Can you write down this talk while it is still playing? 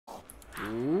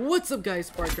What's up guys,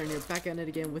 Sparktober here, back at it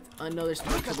again with another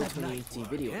Sparktober 2018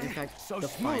 video, in fact, the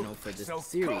final for this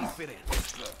series.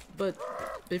 But,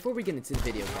 before we get into the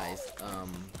video guys, man,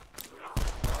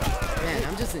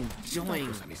 I'm just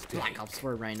enjoying Black Ops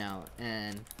 4 right now,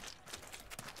 and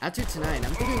after tonight,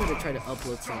 I'm thinking I'm gonna try to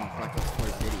upload some Black Ops 4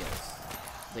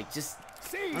 videos. Like, just,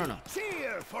 I don't know,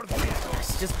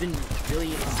 I've just been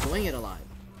really enjoying it a lot.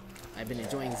 I've been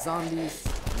enjoying zombies, the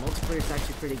multiplayer is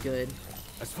actually pretty good.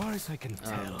 As far as I can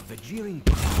tell, the jeering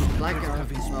Black Ops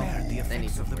have inspired the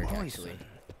effects of the work, poison. actually.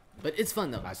 But it's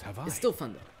fun though. It's still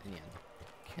fun though in the end.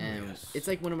 And it's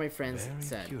like one of my friends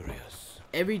said,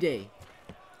 every day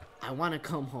I want to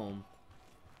come home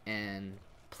and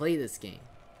play this game.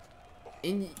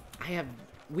 And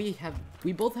we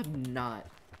both have not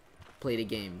played a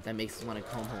game that makes us want to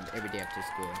come home every day after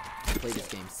school and play this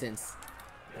game since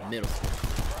middle school.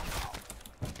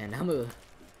 And I'm a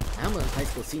high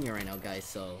school senior right now, guys,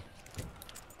 so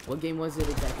what game was it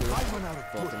exactly? Well,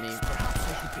 for me,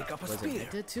 was it Red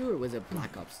Dead 2 or was it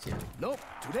Black Ops 2? Nope,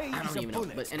 today I don't even know,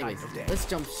 but anyways, let's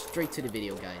jump straight to the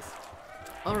video, guys.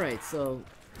 Alright, so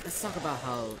let's talk about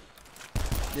how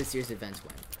this year's events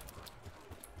went.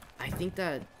 I think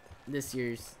that this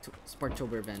year's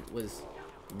Sparktober event was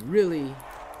really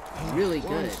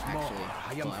good, actually.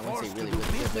 Well, I won't say really good,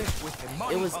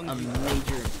 but it was a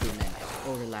major improvement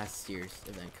over last year's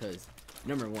event, because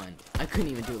number one, I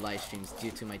couldn't even do live streams due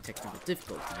to my technical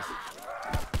difficulties.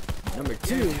 Number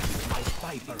two, my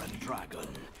Viper and Dragon,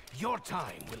 your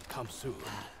time will come soon.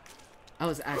 I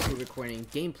was actually recording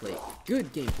gameplay,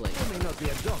 good gameplay.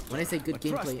 When I say good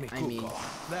gameplay, I mean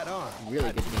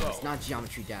really good games, not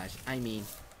Geometry Dash. I mean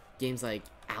games like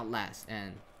Outlast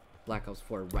and Black Ops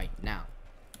 4 right now.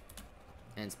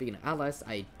 And speaking of Outlast,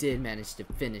 I did manage to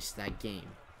finish that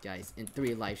game, guys, in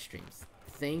 3 live streams.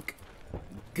 Thank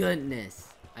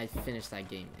goodness I finished that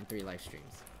game in 3 live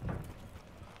streams.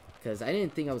 Because I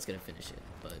didn't think I was going to finish it,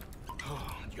 but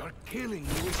you're killing me.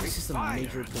 It's just a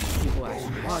major thing. People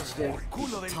actually watched it,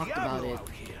 talked about it.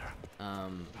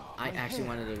 I actually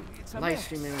wanted to live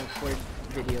stream and record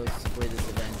videos for this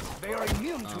event. They are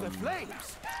immune to the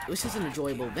flames. It was just an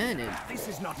enjoyable event, and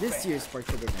this year's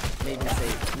Sparktober event made me say,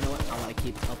 you know what, I want to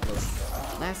keep uploading.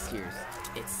 Last year's,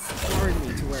 it scarred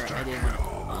me to where I didn't want to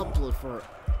upload for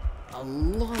a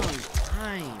long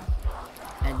time.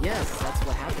 And yes, that's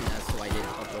what happened, that's why I didn't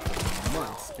upload for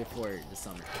months before the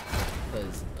summer,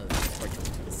 because of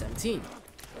Sparktober 2017.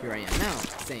 Here I am now,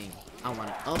 saying I want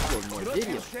to upload more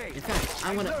videos. In fact,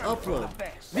 I want to upload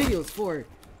videos for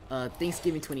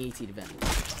Thanksgiving 2018 event.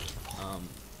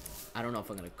 I don't know if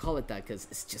I'm going to call it that because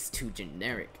it's just too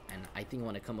generic, and I think I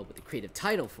want to come up with a creative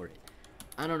title for it.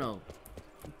 I don't know.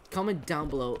 Comment down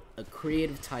below a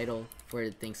creative title for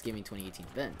the Thanksgiving 2018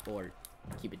 event, or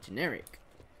keep it generic.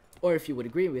 Or if you would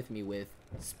agree with me with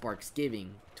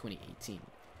Sparksgiving 2018.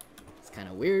 It's kind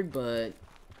of weird, but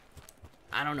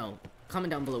I don't know.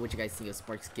 Comment down below what you guys think of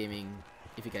Sparksgiving.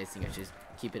 If you guys think I should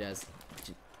keep it as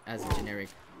a generic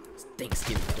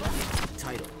Thanksgiving 2018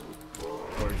 title,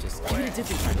 or just give it a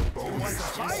different title. Like,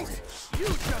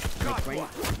 right?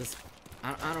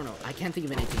 I don't know. I can't think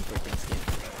of anything for Thanksgiving.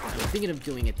 I'm thinking of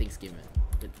doing a Thanksgiving.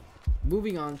 But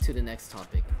moving on to the next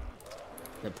topic,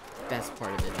 the best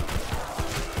part of it.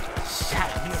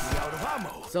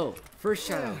 Shoutouts. So, first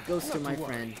shout out goes to my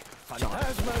friend John.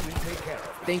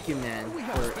 Thank you, man,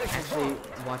 for actually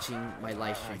watching my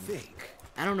live stream.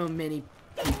 I don't know many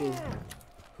people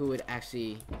who would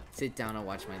actually sit down and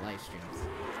watch my live streams.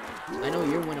 I know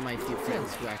you're one of my few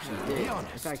friends who actually did.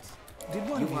 In fact,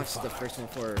 you watched the first one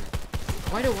for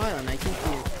quite a while, and I think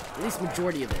you, at least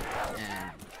majority of it,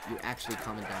 and you actually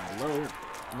comment down below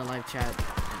in the live chat.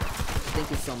 Thank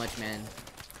you so much, man,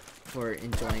 for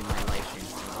enjoying my live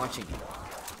streams and watching it.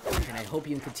 And I hope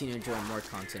you can continue enjoying more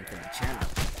content from the channel.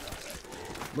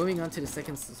 Moving on to the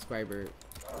second subscriber,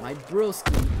 my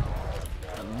broski,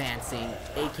 Mansing,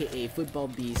 aka Football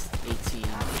Beast 18,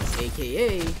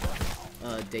 aka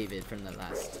David from the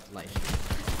last live stream.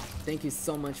 Thank you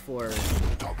so much for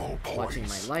watching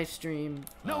my live stream.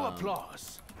 No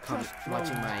applause.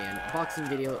 Watching my unboxing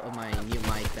video of my new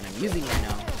mic that I'm using right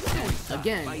now. And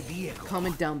again,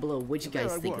 comment down below what you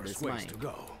guys think of this mic,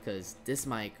 because this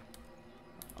mic,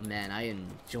 oh man, I am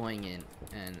enjoying it,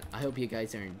 and I hope you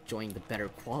guys are enjoying the better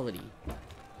quality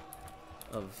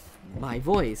of my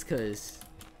voice, because,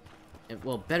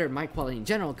 well, better mic quality in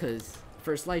general, because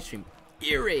first live stream,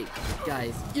 ear rape,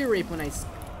 guys, ear rape when I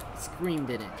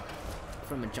screamed in it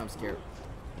from a jump scare.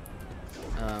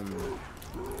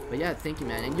 But yeah, thank you,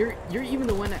 man. And you're even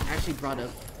the one that actually brought up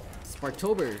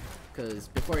Sparktober, because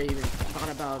before I even thought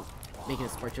about making a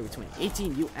Sparktober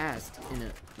 2018, you asked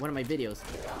in one of my videos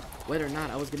whether or not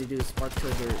I was going to do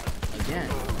Sparktober again.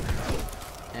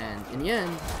 And in the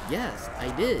end, yes, I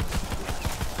did.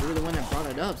 You were the one that brought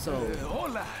it up, so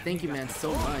thank you, man,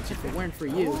 so much. If it weren't for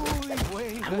you,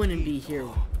 I wouldn't be here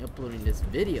uploading this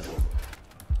video.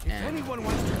 And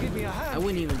I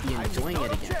wouldn't even be enjoying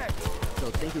it again. So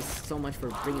thank you so much for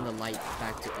bringing the light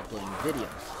back to uploading videos.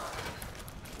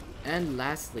 And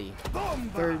lastly,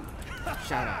 third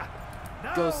shout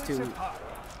out goes to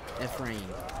Ephraim,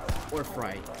 or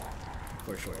Fried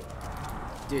for short.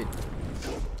 Dude,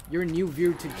 you're a new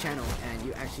viewer to the channel and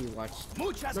you actually watched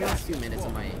the last few minutes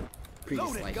of my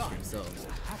previous live stream, so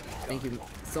thank you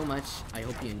so much. I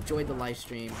hope you enjoyed the live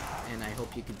stream and I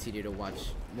hope you continue to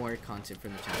watch more content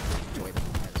from the channel and enjoy them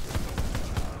as well.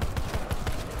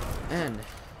 And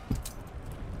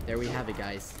there we have it,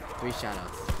 guys. 3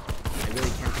 shoutouts. I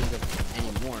really can't think of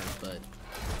any more, but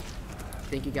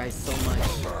thank you guys so much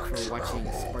for watching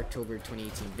Sparktober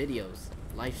 2018 videos,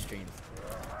 live streams.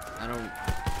 I don't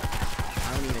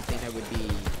even think I would be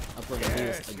uploading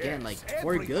videos again, like,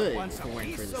 for good if it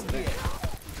weren't for this event.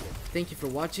 Thank you for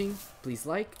watching. Please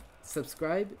like,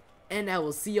 subscribe, and I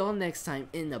will see y'all next time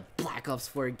in the Black Ops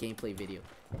 4 gameplay video.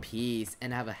 Peace,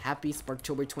 and have a happy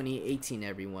Sparktober 2018,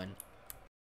 everyone.